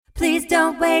Please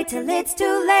don't wait till it's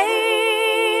too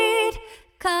late.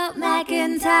 Call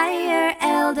McIntyre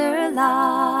Elder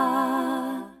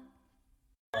Law.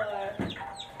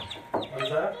 What's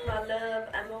that? My love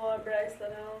Amor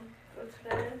bracelet on. What's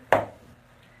that?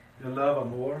 Your love,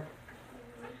 amor.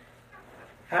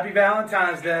 Happy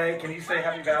Valentine's Day. Can you say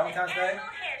Happy Valentine's Day?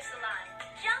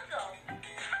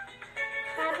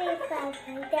 Happy Valentine's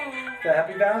Day. Say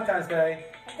Happy Valentine's Day.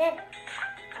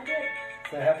 I did.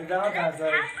 Say Happy Valentine's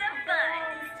Day.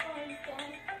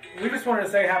 We just wanted to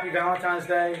say Happy Valentine's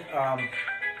Day.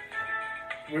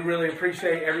 We really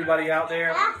appreciate everybody out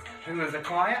there who is a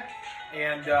client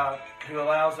and who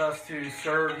allows us to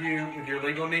serve you with your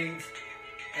legal needs.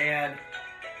 And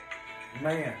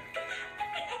man,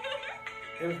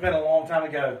 it's been a long time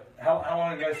ago. How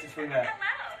long ago since we met?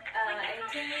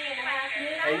 18 and a half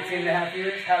years. 18 and a half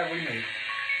years? How did we meet?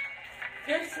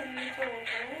 Through some mutual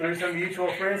friends. Through some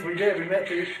mutual friends. We did. We met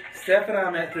through, Steph and I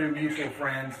met through mutual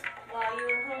friends. While you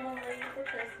were home on leave for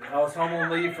Christmas. I was home on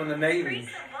leave from the Navy.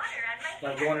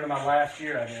 Like going into my last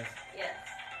year, I guess. Yes.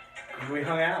 And we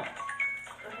hung out.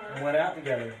 We went out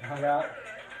together. Hung out.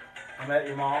 I met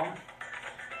your mom.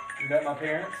 You met my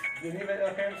parents. Didn't you meet my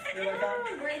parents during that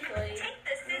time? Briefly.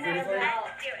 We had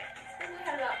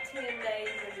about 10 days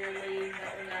of your leave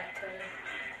that we got to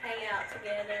hang out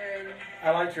together. And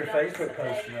I liked your go Facebook to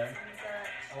post dates today. and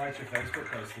such. I liked your Facebook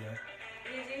post today.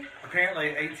 Did you? Apparently,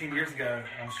 18 years ago,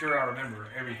 I'm sure I remember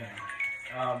everything.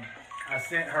 I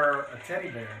sent her a teddy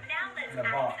bear in a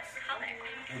box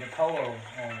with a polo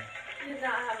on it. You did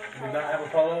not have a You polo. did not have a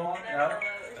polo on? No. No? It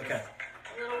was Okay. just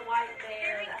a little white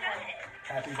bear that had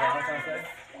Happy Valentine's Day?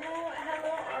 No, it had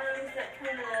little arms that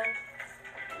kind of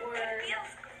were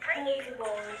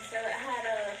closable, and so it had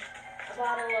a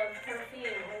bottle of perfume.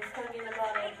 It was hugging a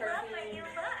bottle of perfume.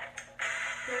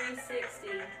 360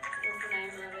 was the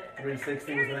name of it.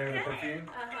 360 was the name of the perfume?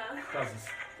 Uh-huh. Because it's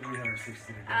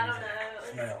 360 degrees. I don't know. It was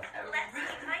Smell.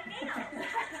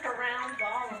 a round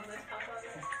ball on the top of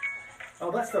it.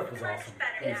 Oh, that stuff was awesome.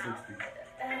 360.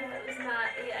 It was not.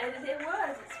 It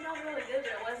was. It smelled really good,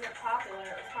 but it wasn't popular.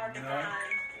 It was hard to No?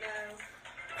 find. No.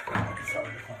 It's hard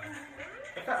to find.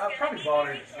 I probably bought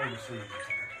it overseas or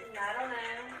something. I don't know.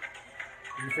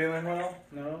 You feeling well?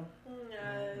 No?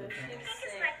 No, she's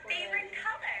sick.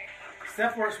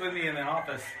 Steph works with me in the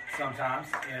office sometimes,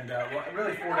 and well,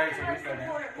 really 4 days a week right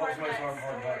now. What's the most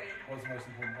important part? What's the most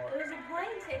important part? There's a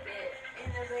plane ticket in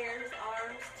the bear's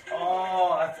arms, too.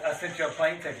 Oh, I sent you a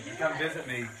plane ticket to come visit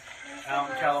me out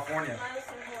in California. Most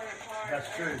important part. That's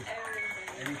true. Of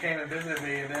everything. And you came and visited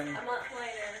me, and then A month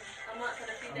later. A month and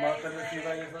a few a days. month and a few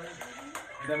days later,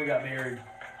 and then we got married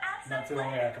not too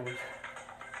long afterwards.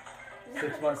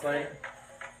 6 months later,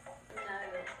 No.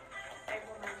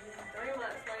 April, May, June. 3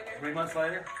 months later. 3 months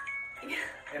later, Yeah.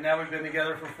 and now we've been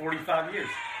together for 45 years.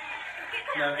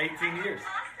 No, 18 years.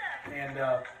 And I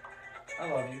love you. I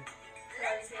love you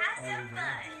very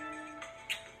much.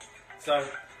 So,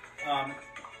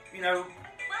 you know,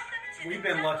 we've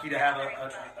been lucky to have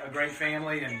a great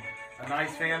family and a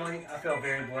nice family. I feel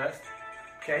very blessed.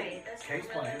 Kate, That's Kate's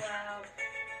really playing. loud.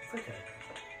 It's okay.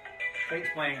 Kate's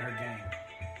playing her game.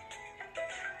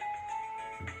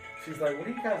 She's like, what are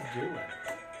you guys doing?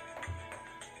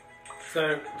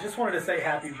 So, just wanted to say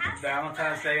happy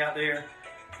Valentine's Day out there.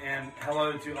 And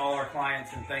hello to all our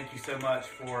clients. And thank you so much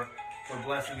for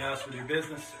blessing us with your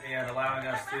business and allowing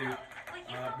us to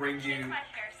bring you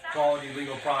quality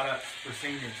legal products for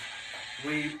seniors.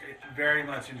 We very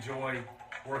much enjoy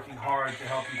working hard to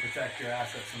help you protect your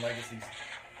assets and legacies.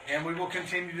 And we will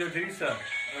continue to do so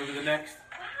over the next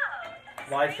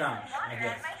lifetime, I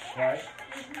guess, right?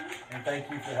 And thank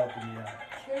you for helping me out.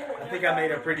 I think I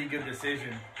made a pretty good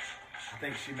decision. I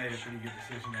think she made a pretty good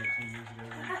decision 18 years ago.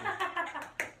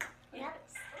 Yep.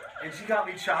 And she got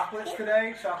me chocolates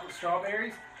today, chocolate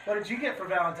strawberries. What did you get for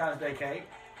Valentine's Day, Kate?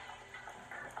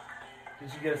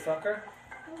 Did you get a sucker?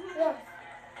 Yes.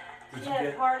 Did She you had a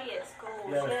get? party at school.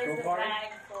 You had a She has school a party?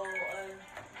 bag full of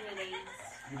goodies.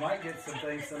 You might get some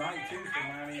things tonight too from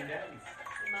Mommy and Daddy.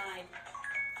 You might.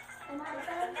 Am I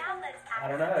going? I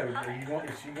don't know.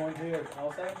 Is she going to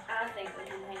also? I think we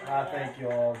can handle I that. think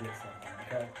you'll all get something.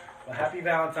 Okay. Well, happy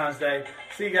Valentine's Day.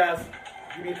 See you guys.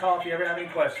 Give me a call if you ever have any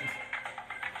questions.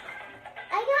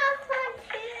 I got one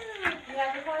too. You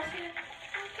have a question?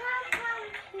 I got one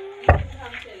too. You can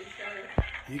come too, sure.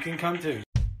 You can come too.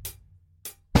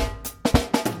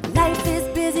 Life is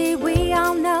busy, we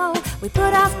all know. We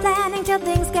put off planning till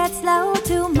things get slow.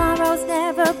 Tomorrow's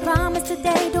never promised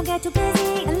today. Don't get too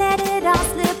busy and let it all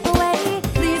slip away.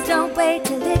 Please don't wait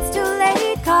till it's too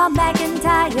late. Call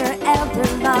McIntyre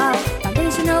Elder Law.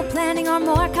 Foundational planning or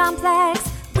more complex.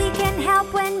 We can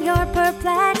help when you're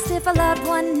perplexed. If a loved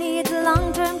one needs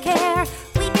long-term care,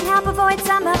 we can help avoid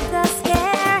some of the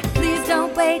scare. Please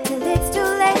don't wait till it's too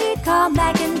late. Call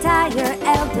McIntyre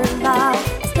Elder Law.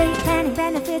 Estate planning,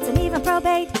 benefits, and even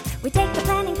probate. We take the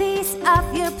planning piece off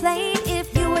your plate.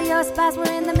 If you or your spouse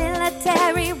were in the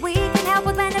military, we can help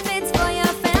with benefits for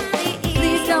your family.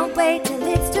 Please don't wait till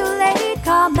it's too late.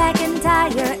 Call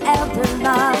McIntyre Elder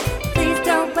Law.